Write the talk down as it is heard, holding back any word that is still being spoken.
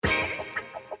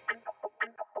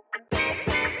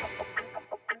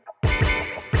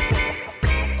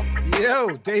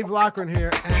Yo, Dave Loughran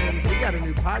here, and we got a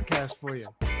new podcast for you,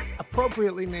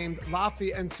 appropriately named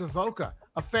Loughy and Savoca,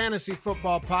 a fantasy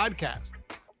football podcast.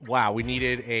 Wow, we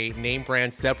needed a name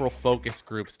brand, several focus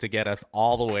groups to get us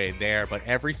all the way there. But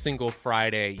every single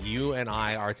Friday, you and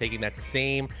I are taking that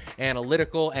same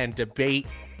analytical and debate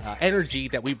energy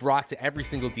that we brought to every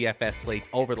single DFS slates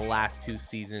over the last 2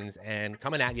 seasons and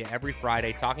coming at you every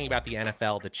Friday talking about the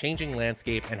NFL, the changing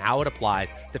landscape, and how it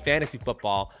applies to fantasy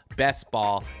football, best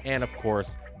ball, and of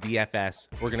course, DFS.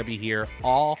 We're going to be here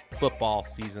all football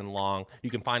season long. You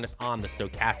can find us on the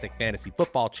Stochastic Fantasy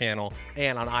Football channel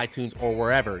and on iTunes or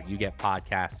wherever you get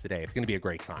podcasts today. It's going to be a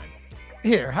great time.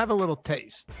 Here, have a little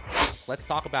taste. So let's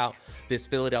talk about this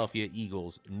Philadelphia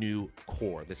Eagles new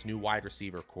core, this new wide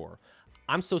receiver core.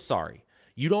 I'm so sorry.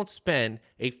 You don't spend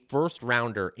a first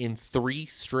rounder in 3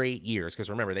 straight years, because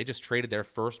remember, they just traded their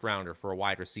first rounder for a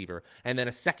wide receiver, and then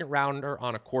a second rounder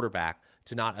on a quarterback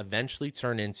to not eventually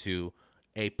turn into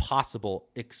a possible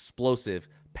explosive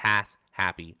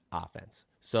pass-happy offense.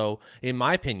 So, in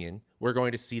my opinion, we're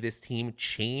going to see this team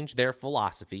change their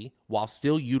philosophy while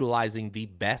still utilizing the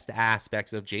best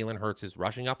aspects of Jalen Hurts'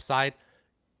 rushing upside.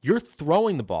 You're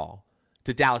throwing the ball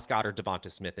to Dallas Goedert,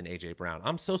 Devonta Smith, and A.J. Brown.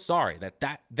 I'm so sorry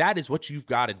that is what you've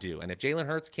got to do. And if Jalen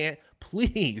Hurts can't,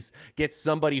 please get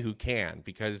somebody who can,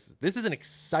 because this is an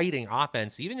exciting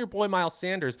offense. Even your boy Miles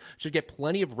Sanders should get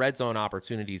plenty of red zone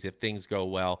opportunities if things go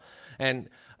well. And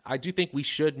I do think we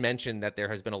should mention that there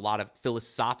has been a lot of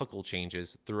philosophical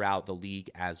changes throughout the league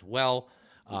as well.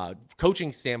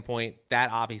 Coaching standpoint,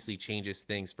 that obviously changes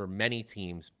things for many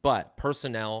teams, but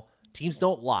personnel, teams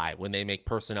don't lie when they make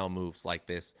personnel moves like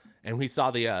this. And we saw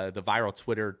the viral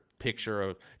Twitter picture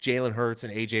of Jalen Hurts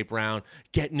and A.J. Brown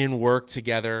getting in work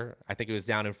together. I think it was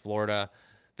down in Florida.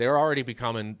 They're already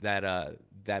becoming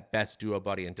that best duo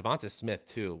buddy. And Devonta Smith,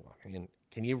 too. I mean,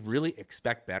 can you really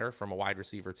expect better from a wide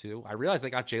receiver, too? I realize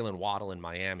they got Jalen Waddle in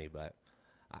Miami, but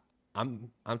I'm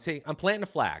planting a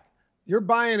flag. You're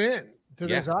buying in to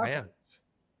this offense.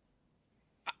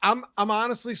 I'm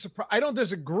honestly surprised. I don't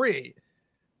disagree.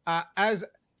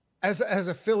 As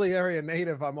a Philly area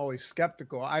native, I'm always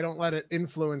skeptical. I don't let it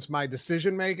influence my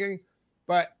decision making,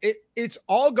 but it's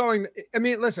all going. I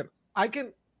mean, listen,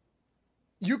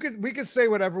 we could say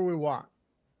whatever we want,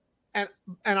 and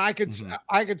I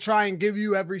could try and give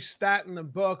you every stat in the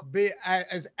book, be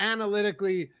as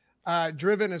analytically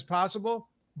driven as possible.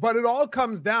 But it all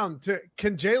comes down to,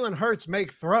 can Jalen Hurts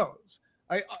make throws?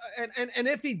 And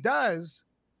if he does.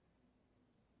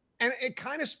 And it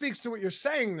kind of speaks to what you're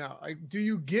saying, though. Like, do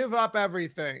you give up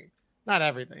everything? Not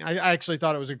everything. I actually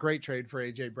thought it was a great trade for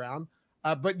A.J. Brown.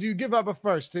 But do you give up a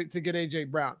first to get A.J.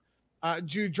 Brown?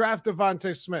 Do you draft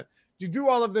Devonta Smith? Do you do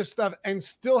all of this stuff and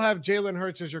still have Jalen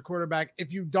Hurts as your quarterback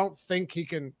if you don't think he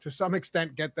can, to some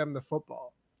extent, get them the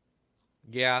football?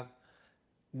 Yeah.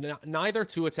 Neither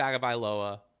Tua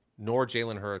Tagovailoa nor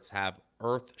Jalen Hurts have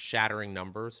earth-shattering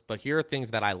numbers. But here are things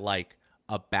that I like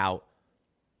about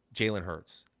Jalen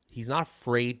Hurts. He's not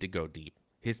afraid to go deep.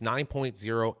 His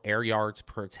 9.0 air yards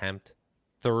per attempt,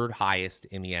 3rd highest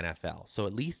in the NFL. So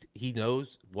at least he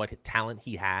knows what talent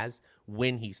he has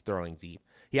when he's throwing deep.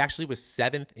 He actually was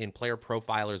 7th in Player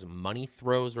Profiler's money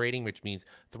throws rating, which means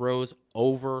throws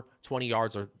over 20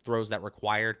 yards or throws that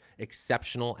required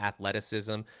exceptional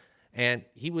athleticism. And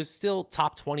he was still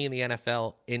top 20 in the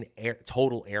NFL in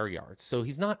total air yards. So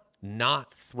he's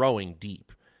not throwing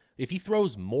deep. If he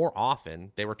throws more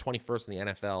often, they were 21st in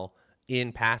the NFL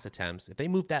in pass attempts. If they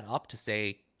move that up to,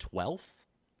 say, 12th,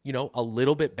 a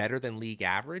little bit better than league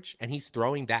average, and he's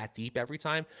throwing that deep every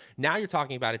time, now you're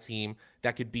talking about a team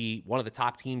that could be one of the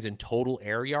top teams in total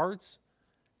air yards.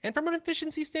 And from an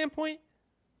efficiency standpoint,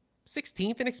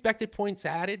 16th in expected points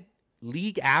added,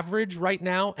 league average right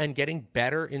now, and getting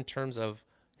better in terms of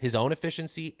his own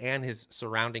efficiency and his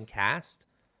surrounding cast.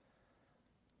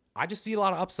 I just see a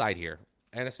lot of upside here.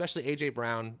 And especially A.J.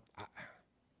 Brown,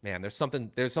 man, there's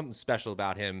something special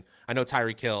about him. I know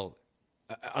Tyreek Hill,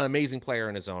 an amazing player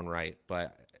in his own right,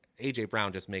 but A.J.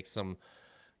 Brown just makes some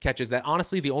catches that,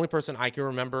 honestly, the only person I can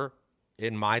remember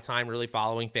in my time really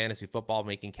following fantasy football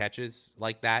making catches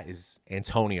like that is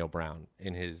Antonio Brown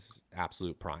in his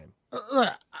absolute prime.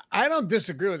 Look, I don't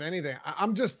disagree with anything.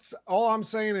 All I'm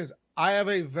saying is I have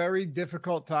a very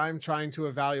difficult time trying to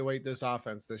evaluate this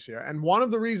offense this year. And one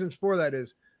of the reasons for that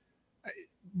is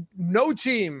no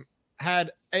team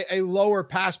had a lower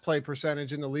pass play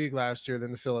percentage in the league last year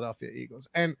than the Philadelphia Eagles.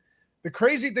 And the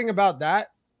crazy thing about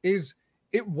that is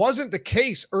it wasn't the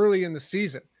case early in the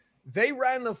season. They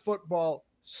ran the football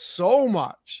so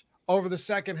much over the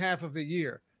second half of the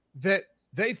year that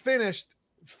they finished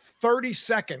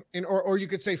 32nd or you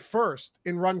could say first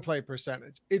in run play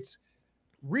percentage.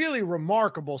 really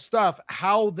remarkable stuff,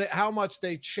 how much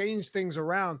they changed things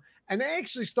around. And they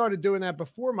actually started doing that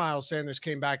before Miles Sanders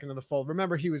came back into the fold.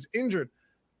 Remember, he was injured.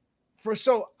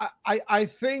 I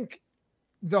think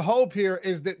the hope here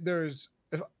is that there's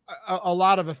a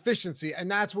lot of efficiency,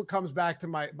 and that's what comes back to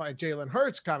my Jalen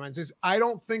Hurts comments. Is I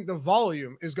don't think the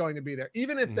volume is going to be there,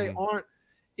 even if they aren't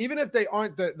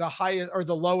the highest or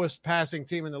the lowest passing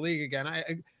team in the league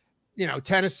again.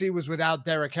 Tennessee was without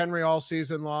Derrick Henry all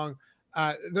season long.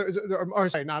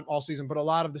 Not all season, but a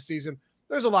lot of the season.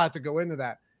 There's a lot to go into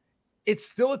that. It's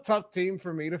still a tough team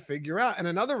for me to figure out. And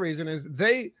another reason is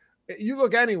you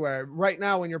look anywhere right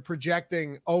now when you're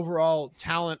projecting overall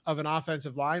talent of an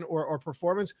offensive line or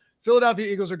performance, Philadelphia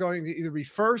Eagles are going to either be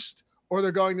first or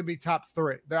they're going to be top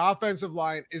 3. The offensive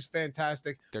line is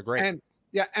fantastic. They're great. And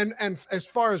as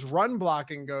far as run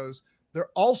blocking goes, they're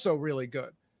also really good.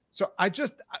 So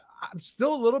I'm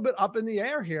still a little bit up in the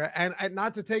air here, and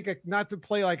not to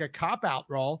play like a cop-out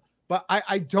role, but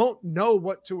I don't know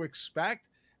what to expect.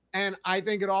 And I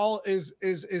think it all is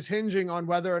hinging on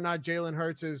whether or not Jalen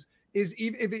Hurts is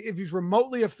if he's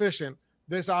remotely efficient,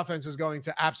 this offense is going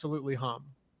to absolutely hum.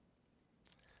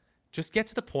 Just get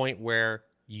to the point where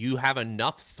you have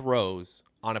enough throws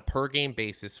on a per game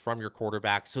basis from your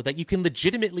quarterback so that you can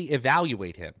legitimately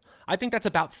evaluate him. I think that's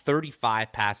about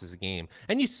 35 passes a game.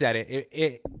 And you said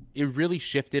it really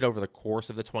shifted over the course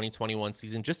of the 2021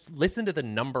 season. Just listen to the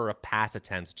number of pass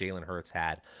attempts Jalen Hurts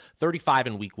had. 35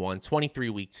 in week 1, 23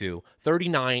 week 2,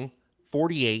 39,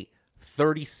 48,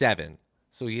 37.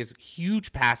 So he has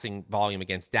huge passing volume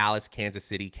against Dallas, Kansas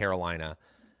City, Carolina.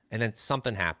 And then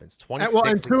something happens. 26. Well,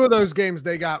 in 2 of those games,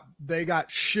 they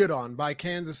got shit on by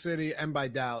Kansas City and by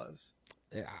Dallas.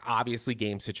 Obviously,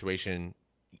 game situation.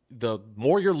 The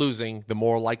more you're losing, the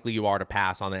more likely you are to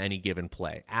pass on any given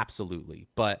play. Absolutely.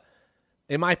 But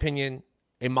in my opinion,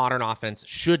 a modern offense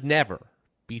should never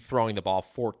be throwing the ball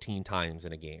 14 times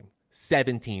in a game,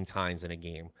 17 times in a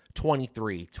game,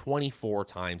 23, 24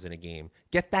 times in a game.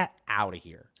 Get that out of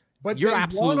here. But you're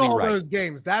absolutely won all right. Those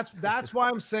games. That's why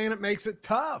I'm saying it makes it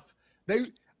tough. They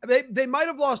might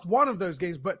have lost one of those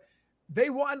games, but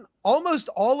they won almost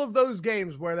all of those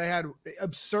games where they had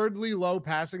absurdly low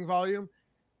passing volume.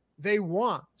 They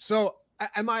won. So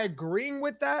am I agreeing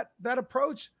with that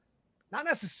approach? Not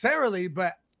necessarily,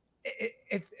 but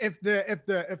if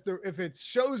it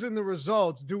shows in the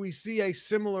results, do we see a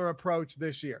similar approach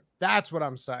this year? That's what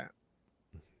I'm saying.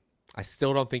 I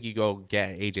still don't think you go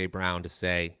get AJ Brown to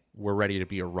say we're ready to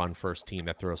be a run first team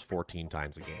that throws 14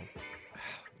 times a game.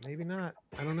 Maybe not.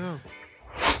 I don't know.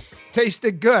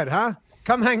 Tasted good, huh?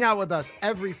 Come hang out with us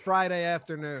every Friday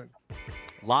afternoon.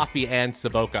 Loughy and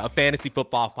Savoca, a fantasy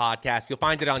football podcast. You'll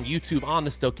find it on YouTube on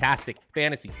the Stochastic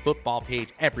Fantasy Football page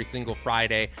every single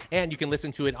Friday. And you can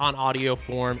listen to it on audio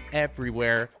form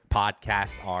everywhere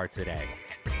podcasts are today.